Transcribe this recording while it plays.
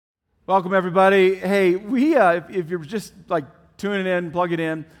Welcome, everybody. Hey, if you're just like tuning in, plugging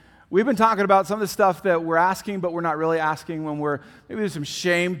in, we've been talking about some of the stuff that we're asking, but we're not really asking when maybe there's some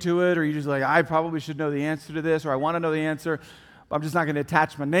shame to it, or you're just like, I probably should know the answer to this, or I want to know the answer, but I'm just not going to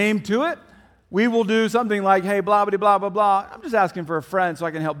attach my name to it. We will do something like, hey, blah, blah, blah, blah, blah. I'm just asking for a friend so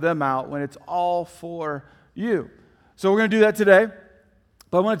I can help them out when it's all for you. So we're going to do that today,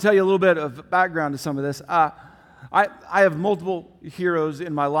 but I want to tell you a little bit of background to some of this. I have multiple heroes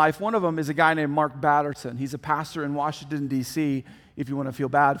in my life. One of them is a guy named Mark Batterson. He's a pastor in Washington, D.C., if you want to feel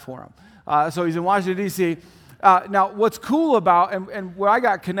bad for him. So he's in Washington, D.C. Now, what's cool about, and where I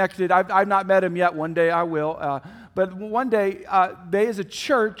got connected, I've not met him yet. One day I will. But one day, they as a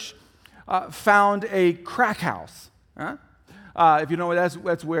church found a crack house. If you know,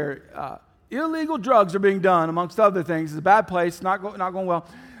 that's where illegal drugs are being done, amongst other things. It's a bad place, not going well.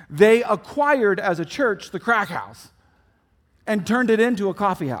 They acquired, as a church, the crack house and turned it into a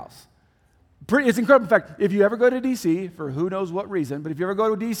coffee house. It's incredible. In fact, if you ever go to D.C., for who knows what reason, but if you ever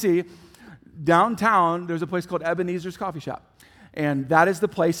go to D.C., downtown, there's a place called Ebenezer's Coffee Shop. And that is the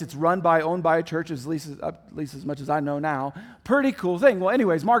place. It's owned by a church, at least as much as I know now. Pretty cool thing. Well,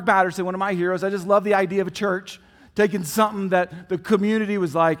 anyways, Mark Batterson, one of my heroes, I just love the idea of a church taking something that the community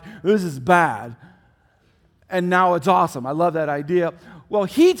was like, this is bad, and now it's awesome. I love that idea. Well,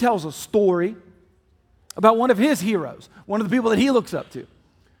 he tells a story about one of his heroes, one of the people that he looks up to. The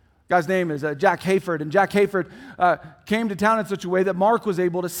guy's name is Jack Hayford, and Jack Hayford came to town in such a way that Mark was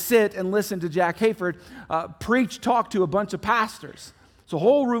able to sit and listen to Jack Hayford talk to a bunch of pastors. It's a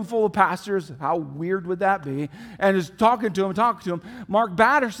whole room full of pastors. How weird would that be? And is talking to him. Mark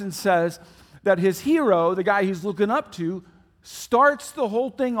Batterson says that his hero, the guy he's looking up to, starts the whole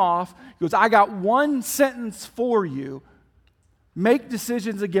thing off. He goes, I got one sentence for you. Make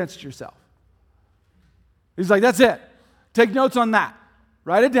decisions against yourself. He's like, that's it. Take notes on that.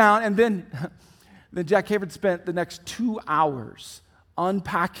 Write it down. And then Jack Hayford spent the next 2 hours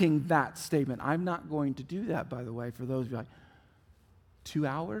unpacking that statement. I'm not going to do that, by the way, for those of you like, 2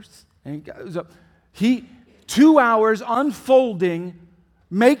 hours? And he 2 hours unfolding,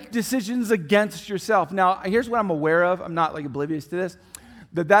 make decisions against yourself. Now, here's what I'm aware of. I'm not like oblivious to this.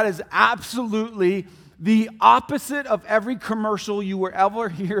 That is absolutely the opposite of every commercial you will ever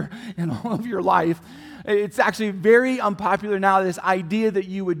hear in all of your life. It's actually very unpopular now, this idea that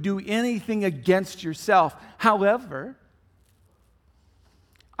you would do anything against yourself. However,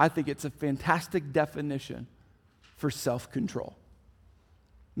 I think it's a fantastic definition for self-control.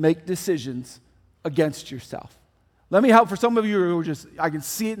 Make decisions against yourself. Let me help for some of you who are just, I can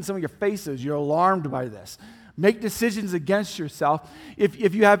see it in some of your faces, you're alarmed by this. Make decisions against yourself.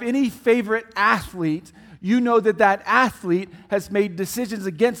 If you have any favorite athlete, you know that athlete has made decisions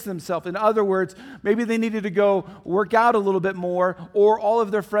against themselves. In other words, maybe they needed to go work out a little bit more, or all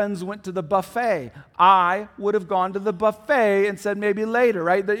of their friends went to the buffet. I would have gone to the buffet and said maybe later,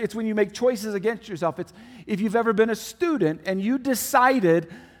 right? It's when you make choices against yourself. It's if you've ever been a student and you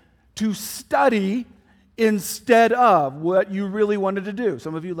decided to study instead of what you really wanted to do.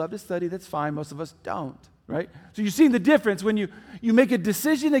 Some of you love to study, that's fine. Most of us don't. Right? So you've seen the difference when you make a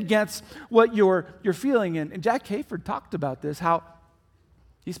decision against what you're feeling. And Jack Hayford talked about this, how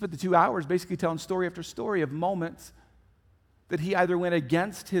he spent the 2 hours basically telling story after story of moments that he either went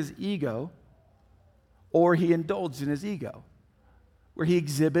against his ego or he indulged in his ego, where he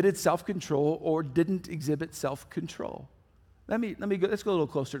exhibited self-control or didn't exhibit self-control. Let's go a little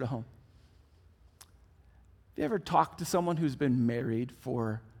closer to home. Have you ever talked to someone who's been married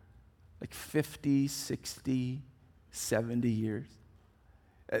for like 50, 60, 70 years?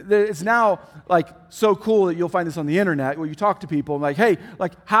 It's now like so cool that you'll find this on the internet where you talk to people and like, hey,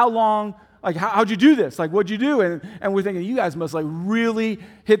 like how long, like how'd you do this? Like what'd you do? And we're thinking, you guys must like really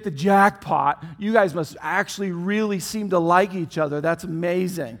hit the jackpot. You guys must actually really seem to like each other. That's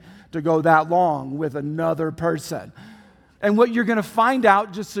amazing to go that long with another person. And what you're going to find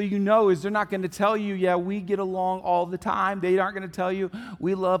out, just so you know, is they're not going to tell you, yeah, we get along all the time. They aren't going to tell you,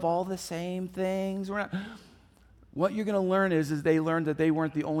 we love all the same things. What you're going to learn is they learned that they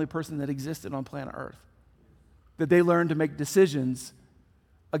weren't the only person that existed on planet Earth. That they learned to make decisions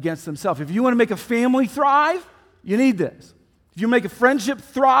against themselves. If you want to make a family thrive, you need this. If you make a friendship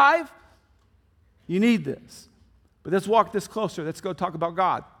thrive, you need this. But let's walk this closer. Let's go talk about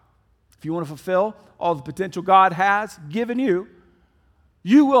God. If you want to fulfill all the potential God has given you,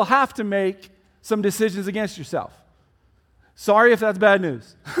 you will have to make some decisions against yourself. Sorry if that's bad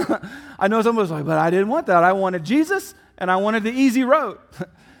news. I know someone's like, but I didn't want that. I wanted Jesus and I wanted the easy road.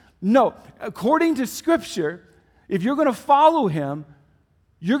 No, according to Scripture, if you're going to follow him,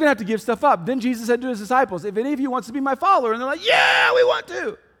 you're going to have to give stuff up. Then Jesus said to his disciples, if any of you wants to be my follower, and they're like, yeah, we want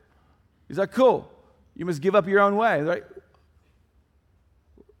to. He's like, cool. You must give up your own way, right?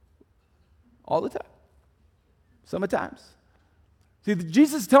 All the time. Sometimes. See,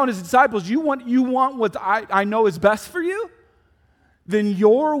 Jesus is telling his disciples, you want what I know is best for you? Then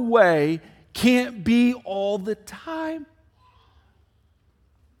your way can't be all the time.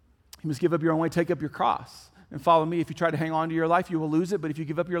 You must give up your own way, take up your cross, and follow me. If you try to hang on to your life, you will lose it. But if you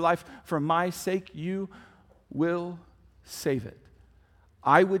give up your life for my sake, you will save it.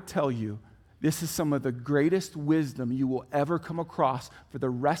 I would tell you, this is some of the greatest wisdom you will ever come across for the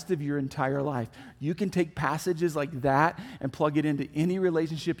rest of your entire life. You can take passages like that and plug it into any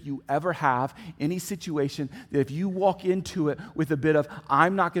relationship you ever have, any situation, that if you walk into it with a bit of,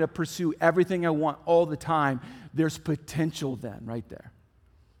 I'm not going to pursue everything I want all the time, there's potential then right there.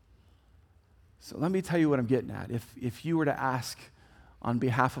 So let me tell you what I'm getting at. If you were to ask on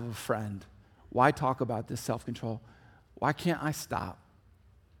behalf of a friend, why talk about this self-control? Why can't I stop?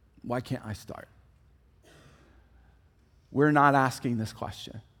 Why can't I start? We're not asking this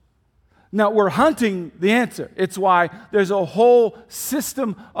question. Now, we're hunting the answer. It's why there's a whole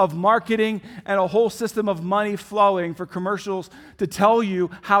system of marketing and a whole system of money flowing for commercials to tell you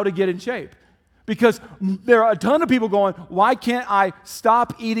how to get in shape. Because there are a ton of people going, why can't I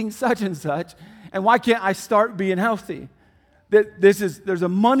stop eating such and such? And why can't I start being healthy? There's a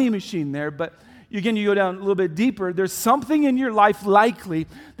money machine there, but again, you go down a little bit deeper, there's something in your life likely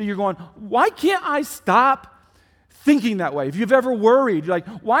that you're going, why can't I stop thinking that way? If you've ever worried, you're like,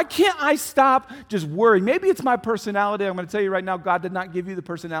 why can't I stop just worrying? Maybe it's my personality. I'm going to tell you right now, God did not give you the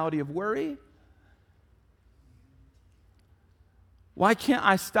personality of worry. Why can't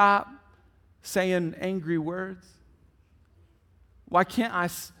I stop saying angry words? Why can't I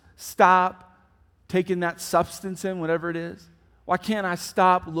stop taking that substance in, whatever it is? Why can't I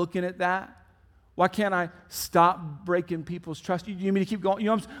stop looking at that? Why can't I stop breaking people's trust? You need me to keep going?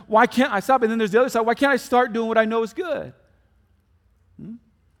 Why can't I stop? And then there's the other side. Why can't I start doing what I know is good?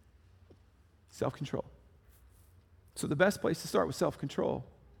 Self-control. So the best place to start with self-control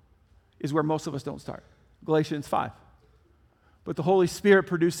is where most of us don't start. Galatians 5. But the Holy Spirit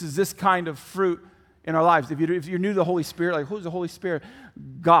produces this kind of fruit in our lives. If you're new to the Holy Spirit, like who's the Holy Spirit?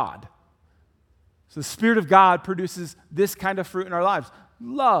 God. So the Spirit of God produces this kind of fruit in our lives.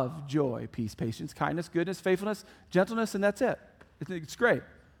 Love, joy, peace, patience, kindness, goodness, faithfulness, gentleness, and that's it. It's great.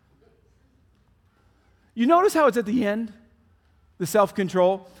 You notice how it's at the end, the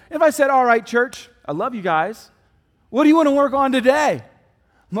self-control? If I said, all right, church, I love you guys. What do you want to work on today?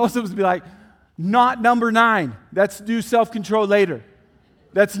 Most of us would be like, not number 9. Let's do self-control later.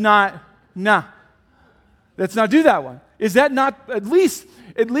 Let's not do that one. Is that not, at least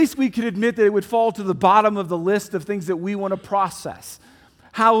we could admit that it would fall to the bottom of the list of things that we want to process.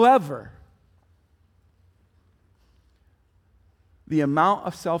 However, the amount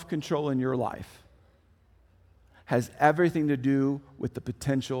of self-control in your life has everything to do with the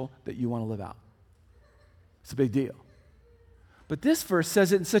potential that you want to live out. It's a big deal. But this verse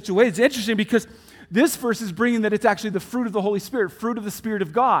says it in such a way, it's interesting because this verse is bringing that it's actually the fruit of the Holy Spirit, fruit of the Spirit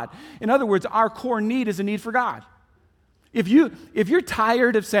of God. In other words, our core need is a need for God. If you're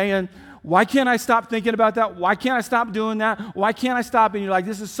tired of saying, why can't I stop thinking about that? Why can't I stop doing that? Why can't I stop? And you're like,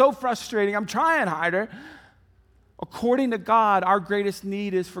 this is so frustrating. I'm trying harder. According to God, our greatest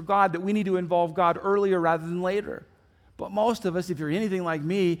need is for God, that we need to involve God earlier rather than later. But most of us, if you're anything like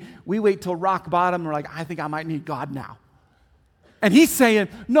me, we wait till rock bottom and we're like, I think I might need God now. And he's saying,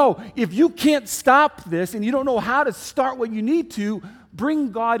 no, if you can't stop this and you don't know how to start what you need to,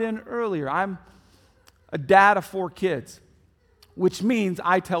 bring God in earlier. I'm a dad of 4 kids, which means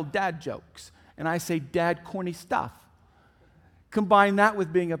I tell dad jokes and I say dad corny stuff. Combine that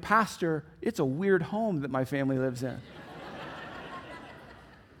with being a pastor, it's a weird home that my family lives in.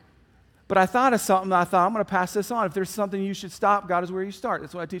 But I thought of something, I'm going to pass this on. If there's something you should stop, God is where you start.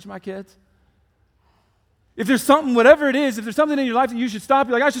 That's what I teach my kids. If there's something, whatever it is, if there's something in your life that you should stop,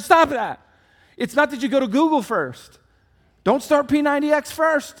 you're like, I should stop that. It's not that you go to Google first. Don't start P90X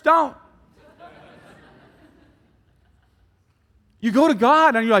first. Don't. You go to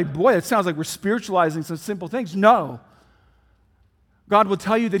God and you're like, boy, it sounds like we're spiritualizing some simple things. No. God will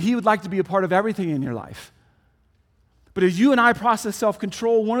tell you that He would like to be a part of everything in your life. But as you and I process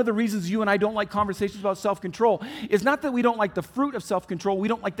self-control, one of the reasons you and I don't like conversations about self-control is not that we don't like the fruit of self-control, we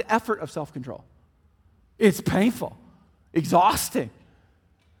don't like the effort of self-control. It's painful, exhausting,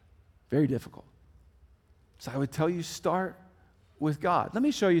 very difficult. So I would tell you, start with God. Let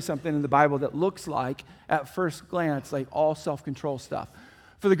me show you something in the Bible that looks like, at first glance, like all self-control stuff.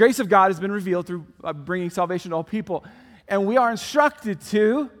 For the grace of God has been revealed through bringing salvation to all people, and we are instructed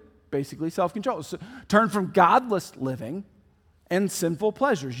to basically self-control. So turn from godless living and sinful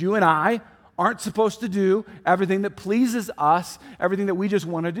pleasures. You and I aren't supposed to do everything that pleases us, everything that we just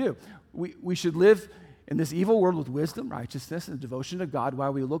want to do. We should live in this evil world with wisdom, righteousness, and devotion to God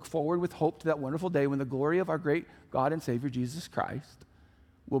while we look forward with hope to that wonderful day when the glory of our great God and Savior, Jesus Christ,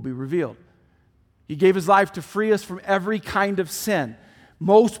 will be revealed. He gave his life to free us from every kind of sin.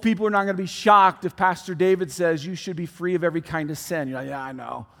 Most people are not going to be shocked if Pastor David says you should be free of every kind of sin. You're like, yeah, I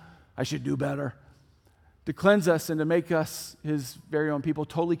know. I should do better. To cleanse us and to make us his very own people,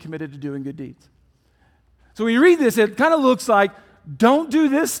 totally committed to doing good deeds. So when you read this, it kind of looks like, don't do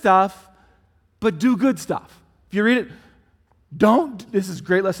this stuff, but do good stuff. If you read it, this is a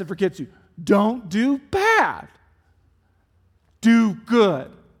great lesson for kids too. Don't do bad. Do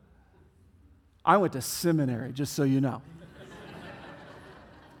good. I went to seminary, just so you know.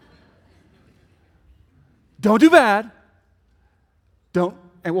 Don't do bad.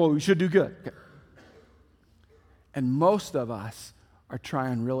 We should do good. Okay. And most of us are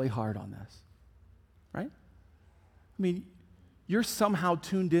trying really hard on this, right? I mean, you're somehow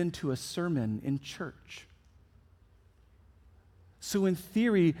tuned into a sermon in church. So in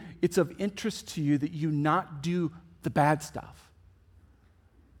theory, it's of interest to you that you not do the bad stuff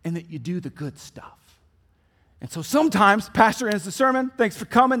and that you do the good stuff. And so sometimes, pastor ends the sermon, thanks for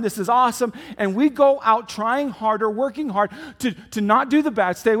coming, this is awesome, and we go out trying harder, working hard to not do the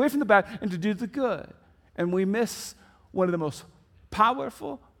bad, stay away from the bad, and to do the good. And we miss one of the most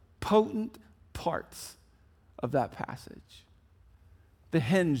powerful, potent parts of that passage. The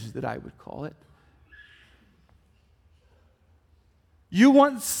hinge that I would call it. You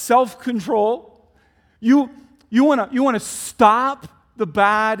want self-control. You want to stop the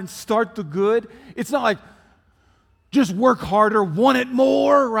bad and start the good. It's not like, just work harder, want it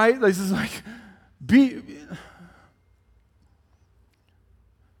more, right? This is like, it's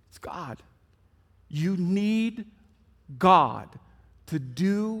God. You need God to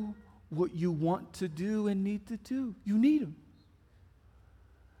do what you want to do and need to do. You need Him.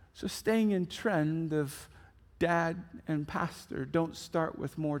 So staying in trend of dad and pastor, don't start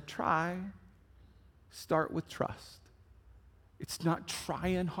with more try, start with trust. It's not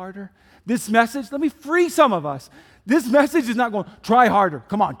trying harder. This message, let me free some of us. This message is not going, try harder.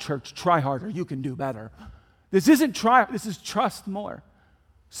 Come on, church, try harder. You can do better. This isn't try, this is trust more.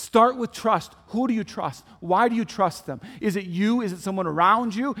 Start with trust. Who do you trust? Why do you trust them? Is it you? Is it someone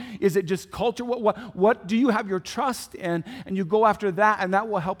around you? Is it just culture? What do you have your trust in? And you go after that, and that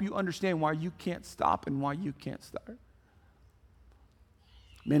will help you understand why you can't stop and why you can't start.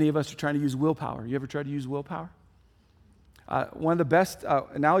 Many of us are trying to use willpower. You ever tried to use willpower? One of the best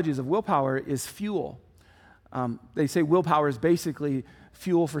analogies of willpower is fuel. They say willpower is basically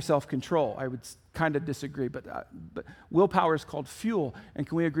fuel for self-control. I would kind of disagree, but willpower is called fuel. And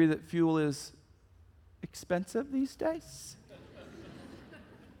can we agree that fuel is expensive these days?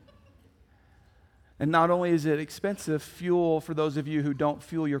 And not only is it expensive, fuel, for those of you who don't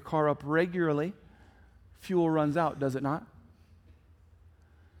fuel your car up regularly, fuel runs out, does it not?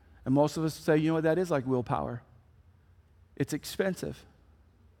 And most of us say, you know what that is like willpower. It's expensive,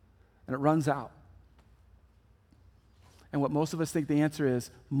 and it runs out. And what most of us think the answer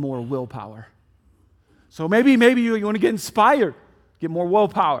is, more willpower. So maybe you want to get inspired, get more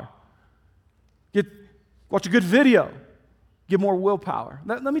willpower. Watch a good video, get more willpower.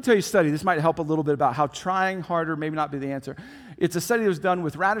 Let me tell you a study. This might help a little bit about how trying harder may not be the answer. It's a study that was done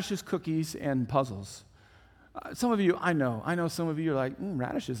with radishes, cookies, and puzzles. Some of you, I know some of you are like,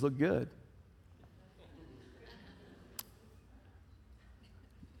 radishes look good.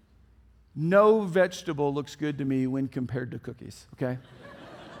 No vegetable looks good to me when compared to cookies, okay?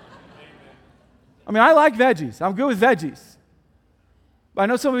 I mean, I like veggies. I'm good with veggies. But I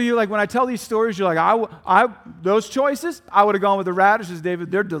know some of you, like, when I tell these stories, you're like, those choices, I would have gone with the radishes,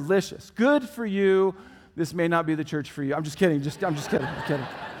 David. They're delicious. Good for you. This may not be the church for you. I'm just kidding.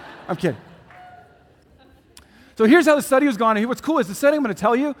 I'm kidding. So here's how the study was gone. And what's cool is the study I'm going to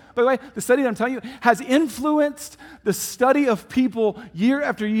tell you, by the way, the study that I'm telling you has influenced the study of people year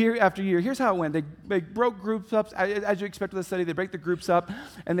after year after year. Here's how it went. They broke groups up, as you expect with the study. They break the groups up,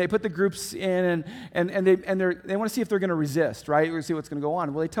 and they put the groups in, and they want to see if they're going to resist, right? Or see what's going to go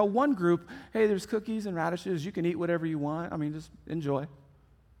on. Well, they tell one group, hey, there's cookies and radishes. You can eat whatever you want. I mean, just enjoy.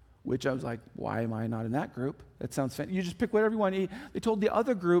 Which I was like, why am I not in that group? That sounds fancy. You just pick whatever you want to eat. They told the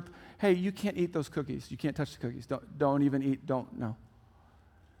other group, hey, you can't eat those cookies. You can't touch the cookies. Don't even eat. No.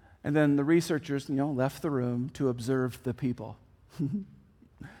 And then the researchers, left the room to observe the people.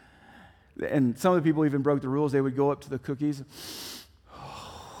 And some of the people even broke the rules. They would go up to the cookies.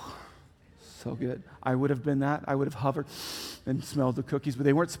 Oh, so good. I would have been that. I would have hovered. and smelled the cookies, but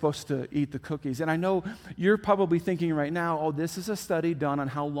they weren't supposed to eat the cookies. And I know you're probably thinking right now, oh, this is a study done on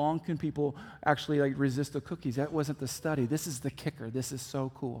how long can people actually resist the cookies. That wasn't the study. This is the kicker. This is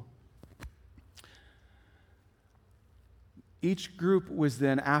so cool. Each group was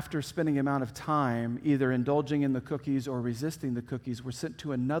then, after spending an amount of time either indulging in the cookies or resisting the cookies, were sent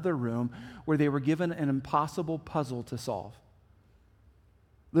to another room where they were given an impossible puzzle to solve.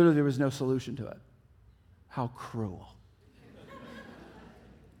 Literally, there was no solution to it. How cruel.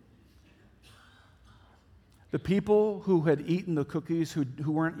 The people who had eaten the cookies,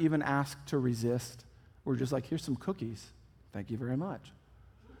 who weren't even asked to resist, were just like, here's some cookies. Thank you very much.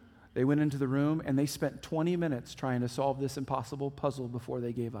 They went into the room and they spent 20 minutes trying to solve this impossible puzzle before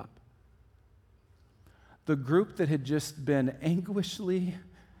they gave up. The group that had just been anguishedly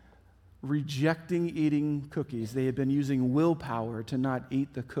rejecting eating cookies, they had been using willpower to not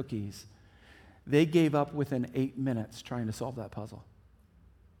eat the cookies, they gave up within 8 minutes trying to solve that puzzle.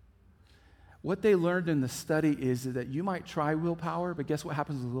 What they learned in the study is that you might try willpower, but guess what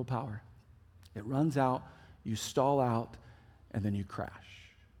happens with willpower? It runs out, you stall out, and then you crash.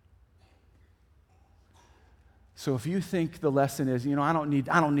 So if you think the lesson is, I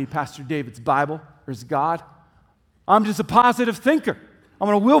don't need Pastor David's Bible or his God. I'm just a positive thinker. I'm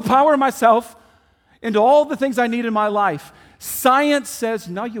going to willpower myself into all the things I need in my life. Science says,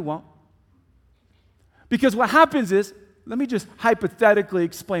 no, you won't. Because what happens is, let me just hypothetically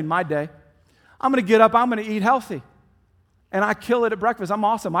explain my day. I'm going to get up, I'm going to eat healthy. And I kill it at breakfast. I'm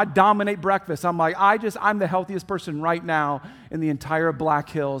awesome. I dominate breakfast. I'm like, I'm the healthiest person right now in the entire Black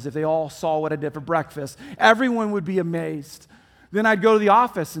Hills. If they all saw what I did for breakfast, everyone would be amazed. Then I'd go to the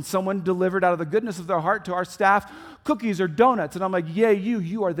office and someone delivered out of the goodness of their heart to our staff cookies or donuts. And I'm like, yay,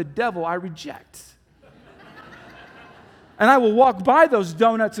 you are the devil I reject. And I will walk by those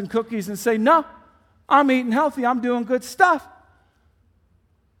donuts and cookies and say, no, I'm eating healthy. I'm doing good stuff.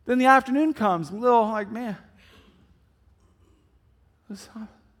 Then the afternoon comes, a little like, man, I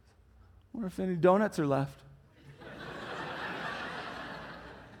wonder if any donuts are left.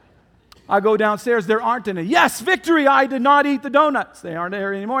 I go downstairs, there aren't any. Yes, victory, I did not eat the donuts. They aren't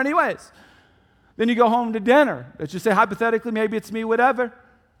there anymore anyways. Then you go home to dinner. Let's just say hypothetically, maybe it's me, whatever.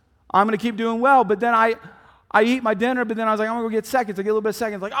 I'm going to keep doing well, but then I eat my dinner, but then I was like, I'm going to go get seconds. I get a little bit of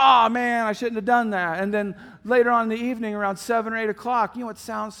seconds. Like, oh, man, I shouldn't have done that. And then later on in the evening, around 7 or 8 o'clock, you know what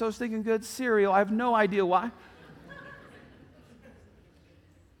sounds so stinking good? Cereal. I have no idea why.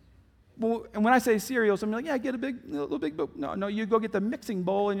 Well, and when I say cereal, somebody's like, yeah, get a little big bowl. No, you go get the mixing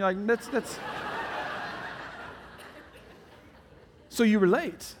bowl, and you're like, that's. So you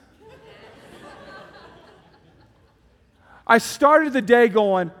relate. I started the day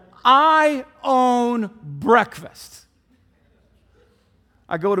going, I own breakfast.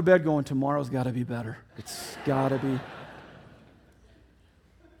 I go to bed going, tomorrow's got to be better. It's got to be.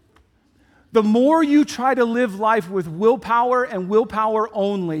 The more you try to live life with willpower and willpower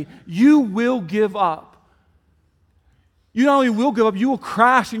only, you will give up. You not only will give up, you will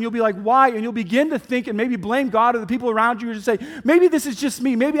crash and you'll be like, why? And you'll begin to think and maybe blame God or the people around you and just say, maybe this is just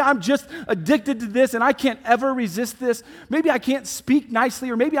me. Maybe I'm just addicted to this and I can't ever resist this. Maybe I can't speak nicely,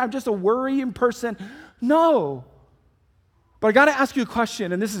 or maybe I'm just a worrying person. No. But I got to ask you a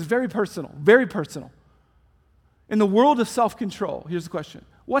question, and this is very personal, very personal. In the world of self-control, here's the question.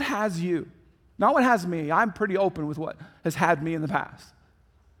 What has you? Not what has me. I'm pretty open with what has had me in the past.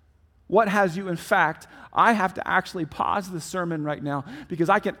 What has you? In fact, I have to actually pause the sermon right now because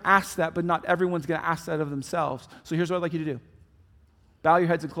I can ask that, but not everyone's going to ask that of themselves. So here's what I'd like you to do. Bow your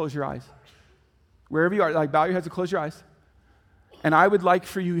heads and close your eyes. Wherever you are, bow your heads and close your eyes. And I would like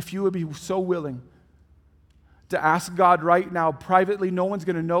for you, if you would be so willing, to ask God right now privately. No one's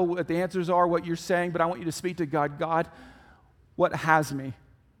going to know what the answers are, what you're saying, but I want you to speak to God. God, what has me?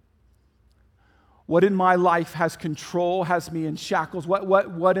 What in my life has control, has me in shackles?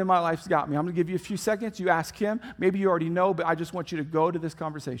 What in my life's got me? I'm going to give you a few seconds. You ask him. Maybe you already know, but I just want you to go to this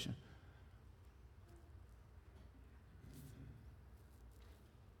conversation.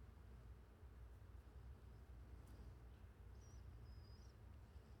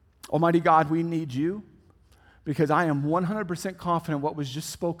 Almighty God, we need you because I am 100% confident what was just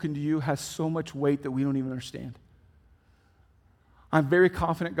spoken to you has so much weight that we don't even understand. I'm very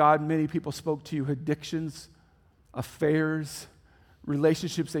confident, God, many people spoke to you addictions, affairs,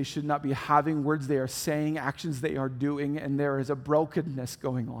 relationships they should not be having, words they are saying, actions they are doing, and there is a brokenness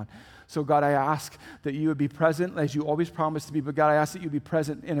going on. So, God, I ask that you would be present as you always promised to be, but God, I ask that you be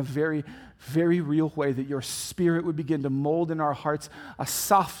present in a very, very real way, that your Spirit would begin to mold in our hearts a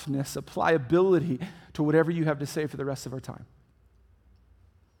softness, a pliability to whatever you have to say for the rest of our time.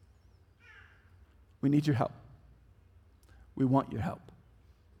 We need your help. We want your help.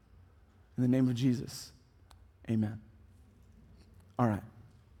 In the name of Jesus, amen. All right.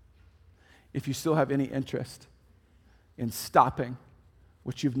 If you still have any interest in stopping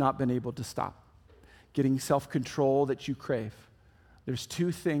what you've not been able to stop, getting self-control that you crave, there's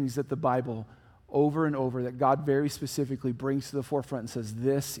two things that the Bible over and over that God very specifically brings to the forefront and says,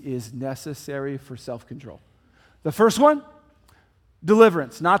 this is necessary for self-control. The first one,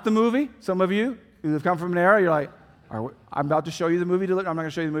 deliverance, not the movie. Some of you who have come from an era, you're like, I'm about to show you the movie Deliverance. I'm not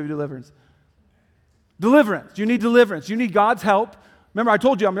going to show you the movie Deliverance. Deliverance. You need deliverance. You need God's help. Remember, I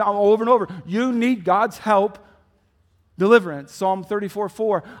told you, I'm over and over. You need God's help. Deliverance. Psalm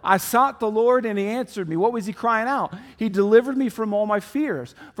 34:4. I sought the Lord and He answered me. What was He crying out? He delivered me from all my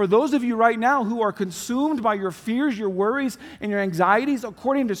fears. For those of you right now who are consumed by your fears, your worries, and your anxieties,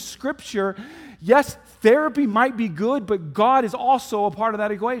 according to Scripture, yes, therapy might be good, but God is also a part of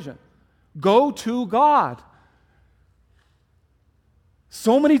that equation. Go to God.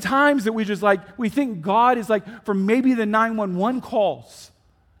 So many times that we think God is like for maybe the 911 calls.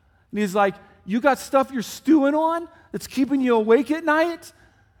 And He's like, you got stuff you're stewing on that's keeping you awake at night,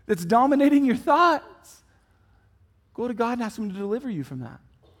 that's dominating your thoughts. Go to God and ask Him to deliver you from that.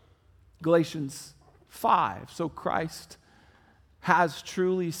 Galatians 5. So Christ has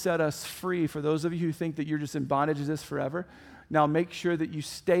truly set us free. For those of you who think that you're just in bondage to this forever, now make sure that you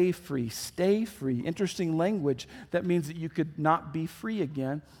stay free. Stay free. Interesting language. That means that you could not be free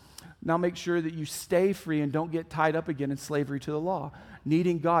again. Now make sure that you stay free and don't get tied up again in slavery to the law.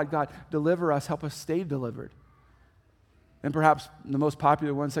 Needing God. God, deliver us. Help us stay delivered. And perhaps the most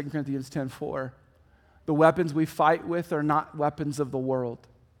popular one, 2 Corinthians 10:4. The weapons we fight with are not weapons of the world.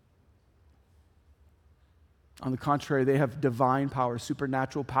 On the contrary, they have divine power,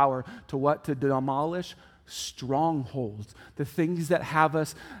 supernatural power to what? To demolish strongholds, the things that have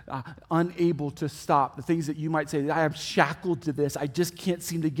us unable to stop, the things that you might say, I am shackled to this, I just can't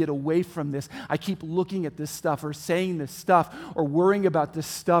seem to get away from this, I keep looking at this stuff or saying this stuff or worrying about this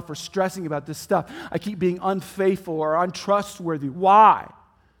stuff or stressing about this stuff, I keep being unfaithful or untrustworthy. Why?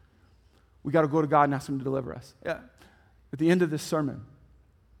 We got to go to God and ask Him to deliver us. Yeah. At the end of this sermon,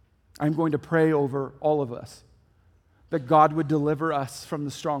 I'm going to pray over all of us that God would deliver us from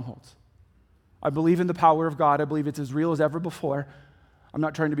the strongholds. I believe in the power of God. I believe it's as real as ever before. I'm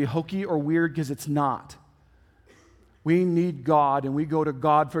not trying to be hokey or weird because it's not. We need God, and we go to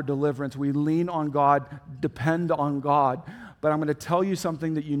God for deliverance. We lean on God, depend on God. But I'm going to tell you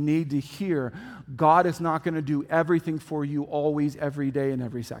something that you need to hear. God is not going to do everything for you always, every day, and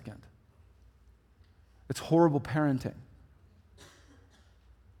every second. It's horrible parenting.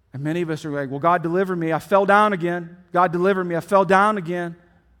 And many of us are like, well, God deliver me. I fell down again. God deliver me. I fell down again.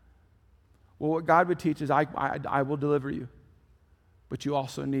 Well, what God would teach is I will deliver you. But you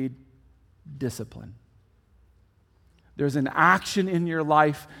also need discipline. There's an action in your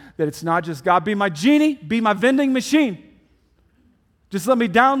life that it's not just, God, be my genie, be my vending machine. Just let me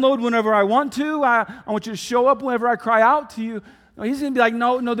download whenever I want to. I want you to show up whenever I cry out to you. No, He's going to be like,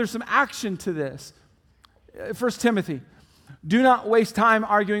 no, there's some action to this. 1 Timothy, do not waste time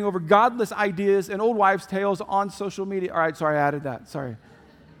arguing over godless ideas and old wives' tales on social media. All right, sorry, I added that. Sorry.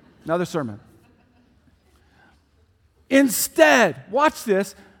 Another sermon. Instead, watch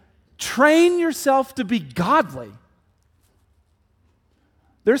this, train yourself to be godly.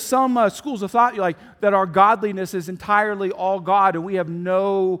 There's some schools of thought that our godliness is entirely all God and we have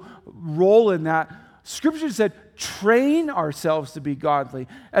no role in that. Scripture said, train ourselves to be godly.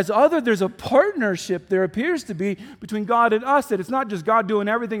 There's a partnership there appears to be between God and us, that it's not just God doing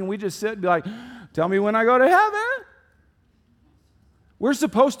everything and we just sit and be like, tell me when I go to heaven. We're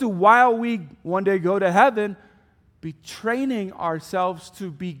supposed to, while we one day go to heaven, be training ourselves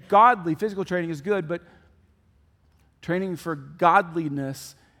to be godly. Physical training is good, but training for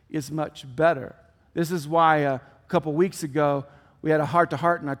godliness is much better. This is why a couple weeks ago we had a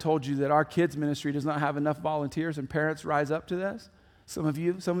heart-to-heart, and I told you that our kids' ministry does not have enough volunteers, and parents rise up to this. Some of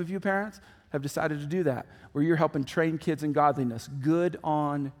you parents have decided to do that, where you're helping train kids in godliness. Good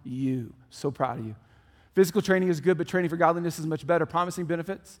on you. So proud of you. Physical training is good, but training for godliness is much better, promising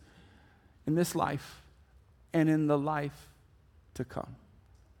benefits in this life and in the life to come.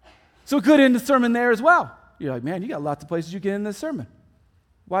 So it could end the sermon there as well. You're like, man, you got lots of places you can end this sermon.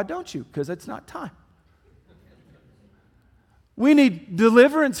 Why don't you? Because it's not time. We need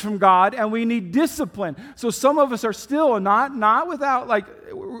deliverance from God, and we need discipline. So some of us are still not without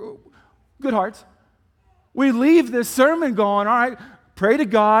good hearts. We leave this sermon going, all right, pray to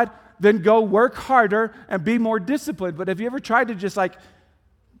God, then go work harder and be more disciplined. But have you ever tried to just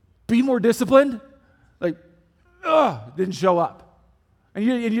be more disciplined? Didn't show up. And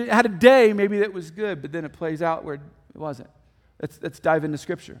you had a day maybe that was good, but then it plays out where it wasn't. Let's dive into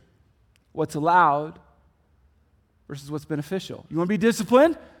Scripture. What's allowed versus what's beneficial. You want to be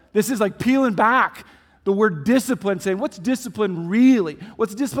disciplined? This is like peeling back the word discipline, saying, what's discipline really?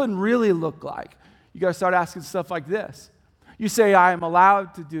 What's discipline really look like? You got to start asking stuff like this. You say, I am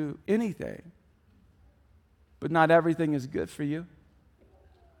allowed to do anything, but not everything is good for you.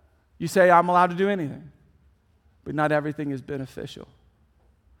 You say, I'm allowed to do anything, but not everything is beneficial.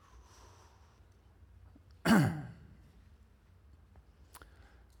 I'm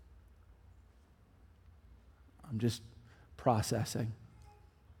just processing.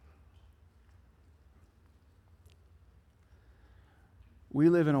 We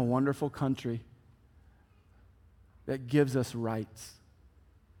live in a wonderful country that gives us rights.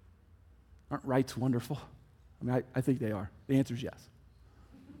 Aren't rights wonderful? I mean, I think they are. The answer is yes.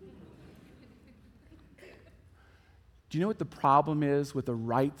 Do you know what the problem is with the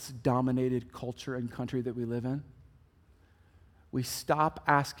rights-dominated culture and country that we live in? We stop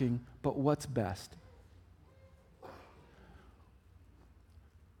asking, but what's best?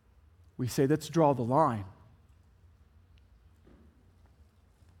 We say, let's draw the line.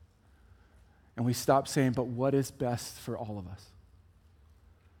 And we stop saying, but what is best for all of us?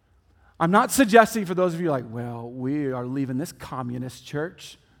 I'm not suggesting for those of you like, well, we are leaving this communist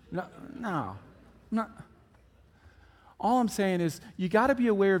church. No. All I'm saying is you got to be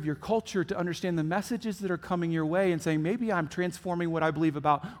aware of your culture to understand the messages that are coming your way and saying, maybe I'm transforming what I believe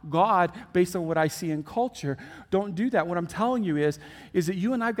about God based on what I see in culture. Don't do that. What I'm telling you is that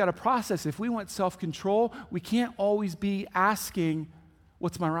you and I've got to process. If we want self-control, we can't always be asking,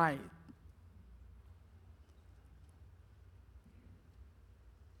 what's my right?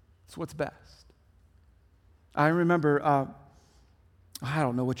 It's what's best. I remember, I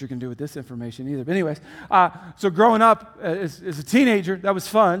don't know what you're going to do with this information either. But anyways, so growing up as a teenager, that was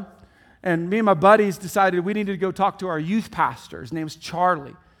fun. And me and my buddies decided we needed to go talk to our youth pastor. His name's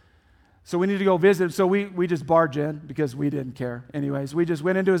Charlie. So we needed to go visit him. So we just barged in because we didn't care. Anyways, we just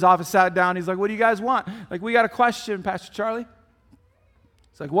went into his office, sat down. He's like, what do you guys want? Like, we got a question, Pastor Charlie.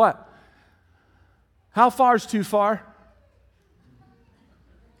 It's like, what? How far is too far?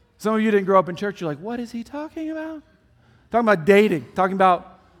 Some of you didn't grow up in church. You're like, what is he talking about? Talking about dating. Talking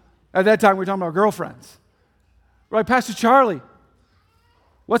about, at that time, we were talking about girlfriends. We're like, Pastor Charlie,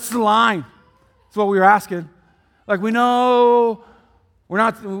 what's the line? That's what we were asking. Like, we know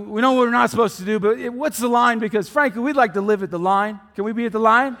what we're not supposed to do, but what's the line? Because, frankly, we'd like to live at the line. Can we be at the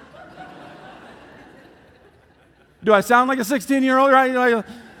line? Do I sound like a 16-year-old? Right? You're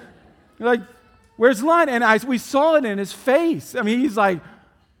like, where's the line? And we saw it in his face. I mean, he's like,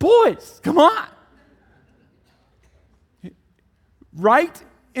 boys, come on. Right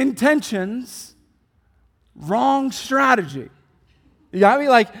intentions, wrong strategy. You got me?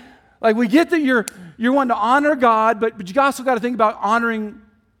 Like we get that you're wanting to honor God, but you also got to think about honoring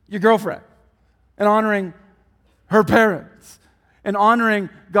your girlfriend and honoring her parents and honoring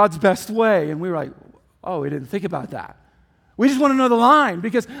God's best way. And we were like, oh, we didn't think about that. We just want to know the line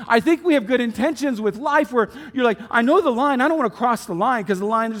because I think we have good intentions with life where you're like, I know the line. I don't want to cross the line because the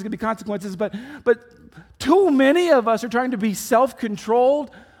line, there's going to be consequences. But too many of us are trying to be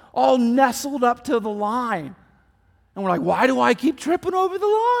self-controlled, all nestled up to the line. And we're like, why do I keep tripping over the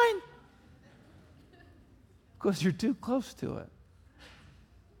line? Because you're too close to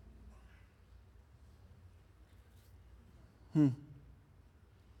it.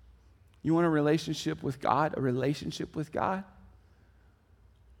 You want a relationship with God? A relationship with God?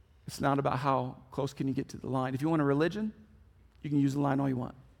 It's not about how close can you get to the line. If you want a religion, you can use the line all you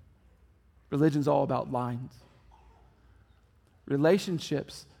want. Religion's all about lines.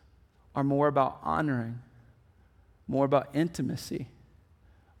 Relationships are more about honoring, more about intimacy,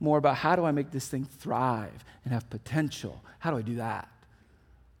 more about how do I make this thing thrive and have potential? How do I do that?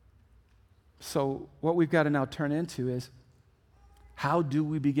 So what we've got to now turn into is, how do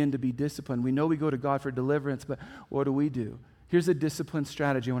we begin to be disciplined? We know we go to God for deliverance, but what do? Here's a discipline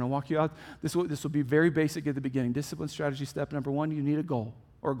strategy. I want to walk you out. This will be very basic at the beginning. Discipline strategy step number 1, you need a goal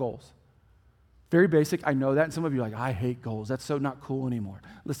or goals. Very basic. I know that. And some of you are like, I hate goals. That's so not cool anymore.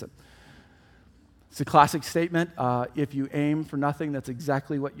 Listen, it's a classic statement. If you aim for nothing, that's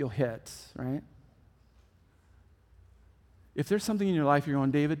exactly what you'll hit, right? If there's something in your life you're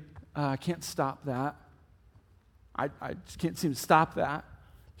going, David, I can't stop that. I just can't seem to stop that.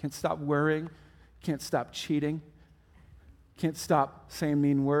 Can't stop worrying. Can't stop cheating. Can't stop saying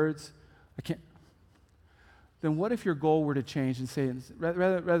mean words. I can't. Then what if your goal were to change and say,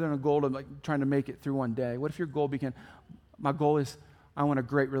 rather than a goal of like trying to make it through one day, what if your goal became, my goal is I want a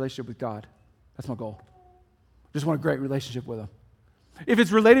great relationship with God. That's my goal. Just want a great relationship with Him. If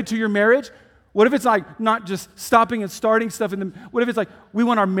it's related to your marriage, What if it's like not just stopping and starting stuff what if it's like we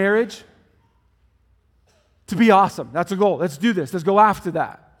want our marriage to be awesome? That's a goal. Let's do this. Let's go after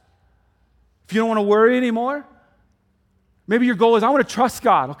that. If you don't want to worry anymore, maybe your goal is I want to trust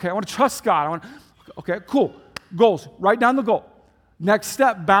God. Okay, I want to trust God. Okay, cool. Goals. Write down the goal. Next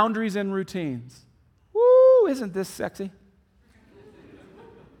step, boundaries and routines. Woo, isn't this sexy?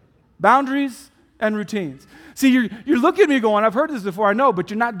 Boundaries and routines. See, you're looking at me going, I've heard this before, I know, but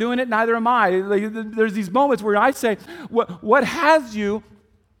you're not doing it, neither am I. There's these moments where I say, what has you,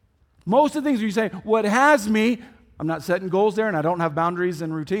 most of the things where you say, what has me, I'm not setting goals there and I don't have boundaries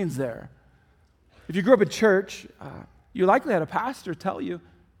and routines there. If you grew up in church, you likely had a pastor tell you,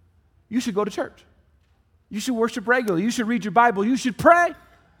 you should go to church. You should worship regularly. You should read your Bible. You should pray.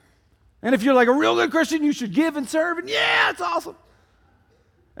 And if you're like a real good Christian, you should give and serve. And yeah, it's awesome.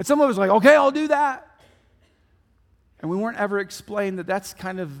 And some of us are like, okay, I'll do that. And we weren't ever explained that that's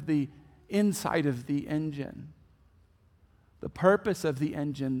kind of the inside of the engine. The purpose of the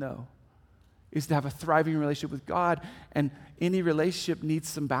engine, though, is to have a thriving relationship with God. And any relationship needs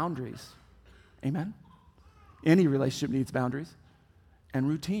some boundaries. Amen? Any relationship needs boundaries and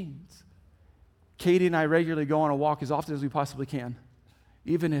routines. Katie and I regularly go on a walk as often as we possibly can,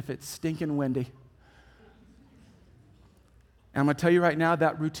 even if it's stinking windy. And I'm going to tell you right now,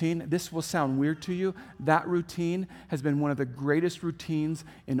 that routine, this will sound weird to you, that routine has been one of the greatest routines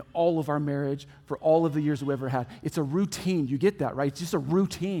in all of our marriage for all of the years we've ever had. It's a routine. You get that, right? It's just a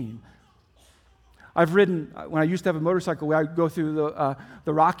routine. I've ridden, when I used to have a motorcycle, I would go through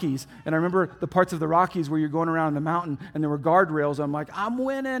the Rockies, and I remember the parts of the Rockies where you're going around the mountain, and there were guardrails. I'm like, I'm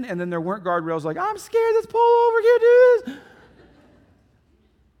winning, and then there weren't guardrails. Like, I'm scared, let's pull over, can't do this.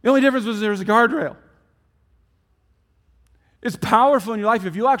 The only difference was there was a guardrail. It's powerful in your life.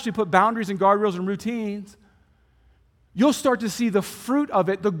 If you actually put boundaries and guardrails and routines, you'll start to see the fruit of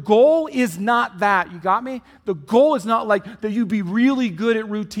it. The goal is not that. You got me? The goal is not like that you be really good at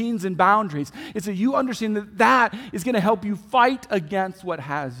routines and boundaries. It's that you understand that that is going to help you fight against what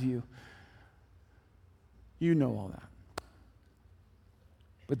has you. You know all that.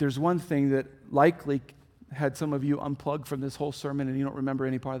 But there's one thing that likely had some of you unplugged from this whole sermon and you don't remember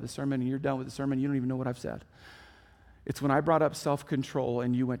any part of the sermon and you're done with the sermon. You don't even know what I've said. It's when I brought up self-control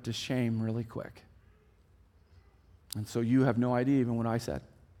and you went to shame really quick. And so you have no idea even what I said.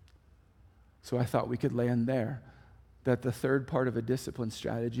 So I thought we could land there, that the third part of a discipline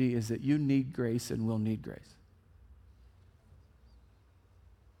strategy is that you need grace and will need grace.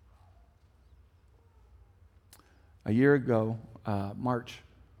 A year ago, March,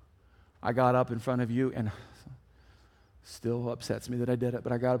 I got up in front of you, and still upsets me that I did it,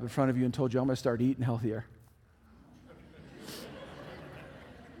 but I got up in front of you and told you I'm going to start eating healthier.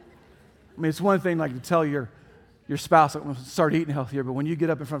 I mean, it's one thing like to tell your spouse, I'm going to start eating healthier, but when you get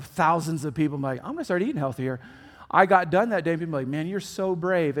up in front of thousands of people, I'm like, I'm going to start eating healthier. I got done that day, and people were like, man, you're so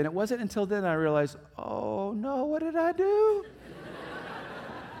brave. And it wasn't until then I realized, oh no, what did I do?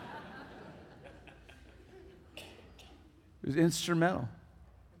 It was instrumental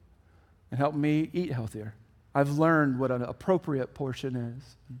in helping me eat healthier. I've learned what an appropriate portion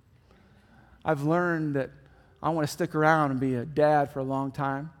is. I've learned that I want to stick around and be a dad for a long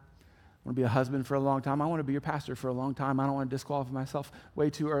time. I want to be a husband for a long time. I want to be your pastor for a long time. I don't want to disqualify myself way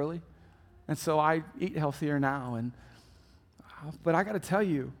too early. And so I eat healthier now. But I got to tell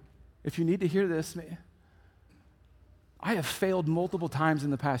you, if you need to hear this, I have failed multiple times in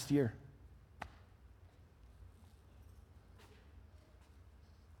the past year.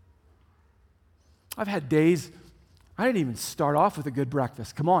 I've had days, I didn't even start off with a good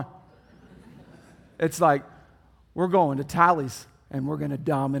breakfast. Come on. It's like, we're going to Tally's, and we're going to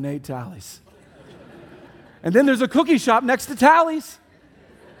dominate Tally's. And then there's a cookie shop next to Tally's.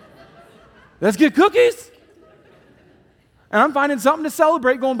 Let's get cookies. And I'm finding something to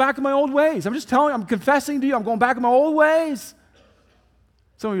celebrate going back in my old ways. I'm just telling you, I'm confessing to you, I'm going back in my old ways.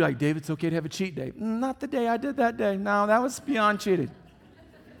 Some of you are like, David, it's okay to have a cheat day. Not the day I did that day. No, that was beyond cheating.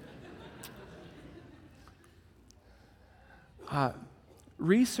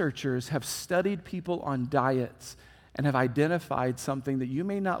 Researchers have studied people on diets and have identified something that you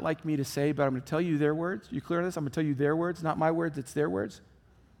may not like me to say, but I'm going to tell you their words. You clear on this? I'm going to tell you their words, not my words, it's their words.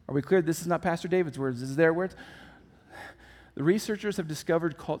 Are we clear? This is not Pastor David's words, this is their words. The researchers have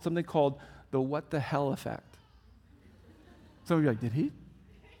discovered something called the what the hell effect. Some of you are like, did he?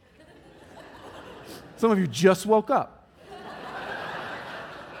 Some of you just woke up.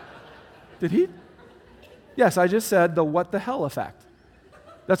 Did he? Yes, I just said the what the hell effect.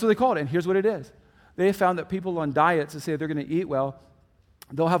 That's what they call it, and here's what it is. They have found that people on diets that say they're going to eat well,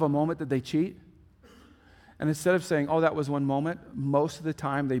 they'll have a moment that they cheat, And instead of saying, oh, that was one moment, most of the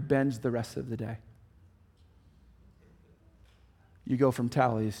time they binge the rest of the day. You go from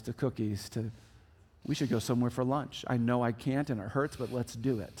tallies to cookies to, we should go somewhere for lunch. I know I can't and it hurts, but let's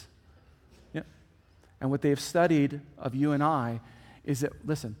do it. Yeah. And what they've studied of you and I is that,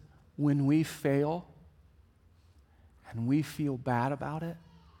 listen, when we fail and we feel bad about it,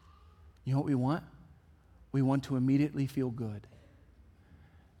 you know what we want? We want to immediately feel good.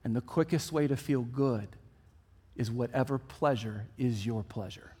 And the quickest way to feel good is whatever pleasure is your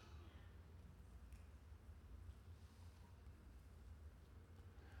pleasure.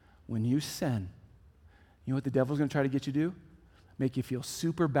 When you sin, you know what the devil's going to try to get you to do? Make you feel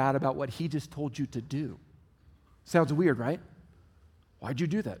super bad about what he just told you to do. Sounds weird, right? Why'd you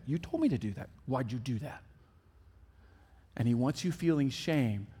do that? You told me to do that. Why'd you do that? And he wants you feeling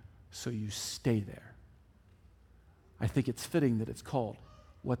shame, so you stay there. I think it's fitting that it's called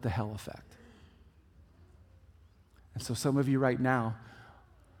what the hell effect. And so some of you right now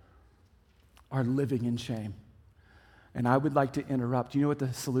are living in shame. And I would like to interrupt. You know what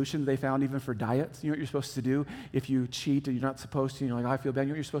the solution they found even for diets? You know what you're supposed to do if you cheat and you're not supposed to, and you're like, oh, I feel bad. You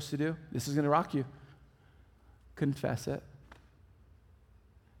know what you're supposed to do? This is going to rock you. Confess it.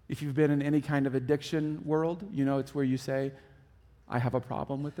 If you've been in any kind of addiction world, you know it's where you say, I have a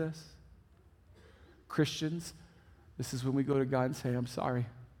problem with this. Christians, this is when we go to God and say, I'm sorry.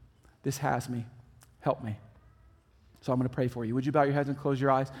 This has me. Help me. So I'm going to pray for you. Would you bow your heads and close your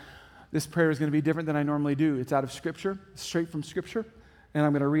eyes? This prayer is going to be different than I normally do. It's out of Scripture, straight from Scripture, and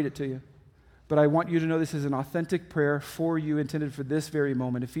I'm going to read it to you. But I want you to know this is an authentic prayer for you, intended for this very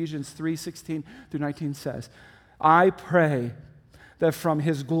moment. Ephesians 3:16 through 19 says, I pray that from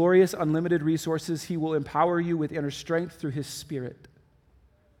his glorious, unlimited resources, he will empower you with inner strength through his Spirit.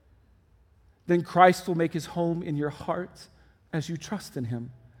 Then Christ will make his home in your hearts as you trust in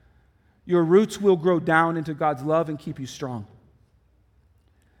him. Your roots will grow down into God's love and keep you strong.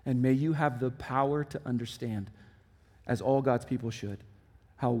 And may you have the power to understand, as all God's people should,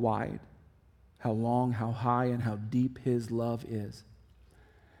 how wide, how long, how high, and how deep his love is.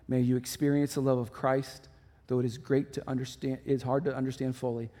 May you experience the love of Christ, though it is great to understand, it's hard to understand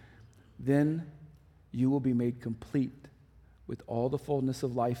fully. Then you will be made complete with all the fullness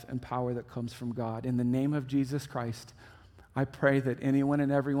of life and power that comes from God. In the name of Jesus Christ, I pray that anyone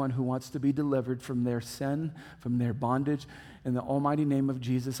and everyone who wants to be delivered from their sin, from their bondage, in the almighty name of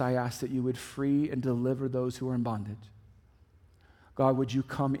Jesus, I ask that you would free and deliver those who are in bondage. God, would you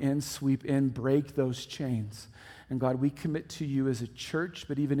come in, sweep in, break those chains? And God, we commit to you as a church,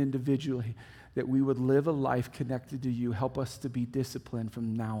 but even individually, that we would live a life connected to you. Help us to be disciplined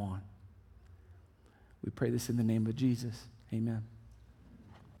from now on. We pray this in the name of Jesus. Amen.